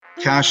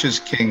Cash is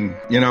king,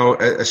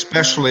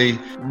 especially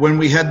when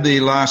we had the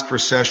last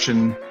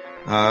recession.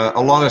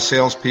 A lot of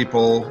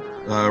salespeople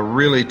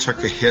really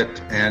took a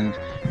hit and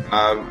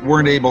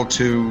weren't able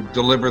to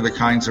deliver the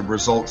kinds of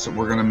results that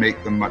were going to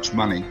make them much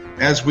money.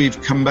 As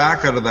we've come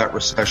back out of that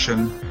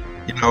recession,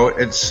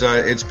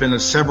 it's been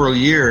several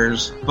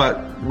years,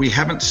 but we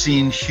haven't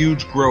seen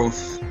huge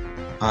growth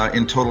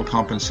in total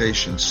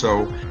compensation.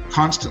 So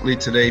constantly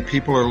today,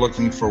 people are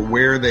looking for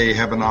where they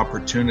have an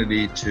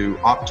opportunity to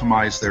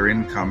optimize their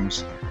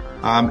incomes.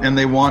 And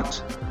they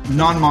want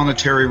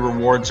non-monetary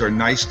rewards are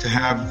nice to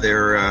have.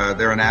 They're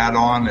an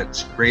add-on.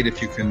 It's great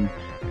if you can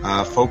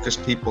focus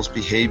people's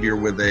behavior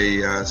with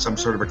some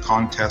sort of a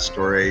contest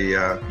or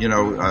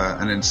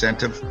an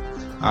incentive.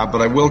 But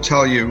I will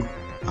tell you,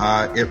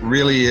 it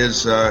really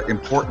is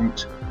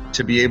important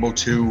to be able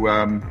to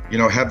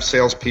have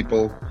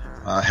salespeople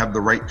have the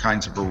right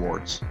kinds of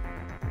rewards.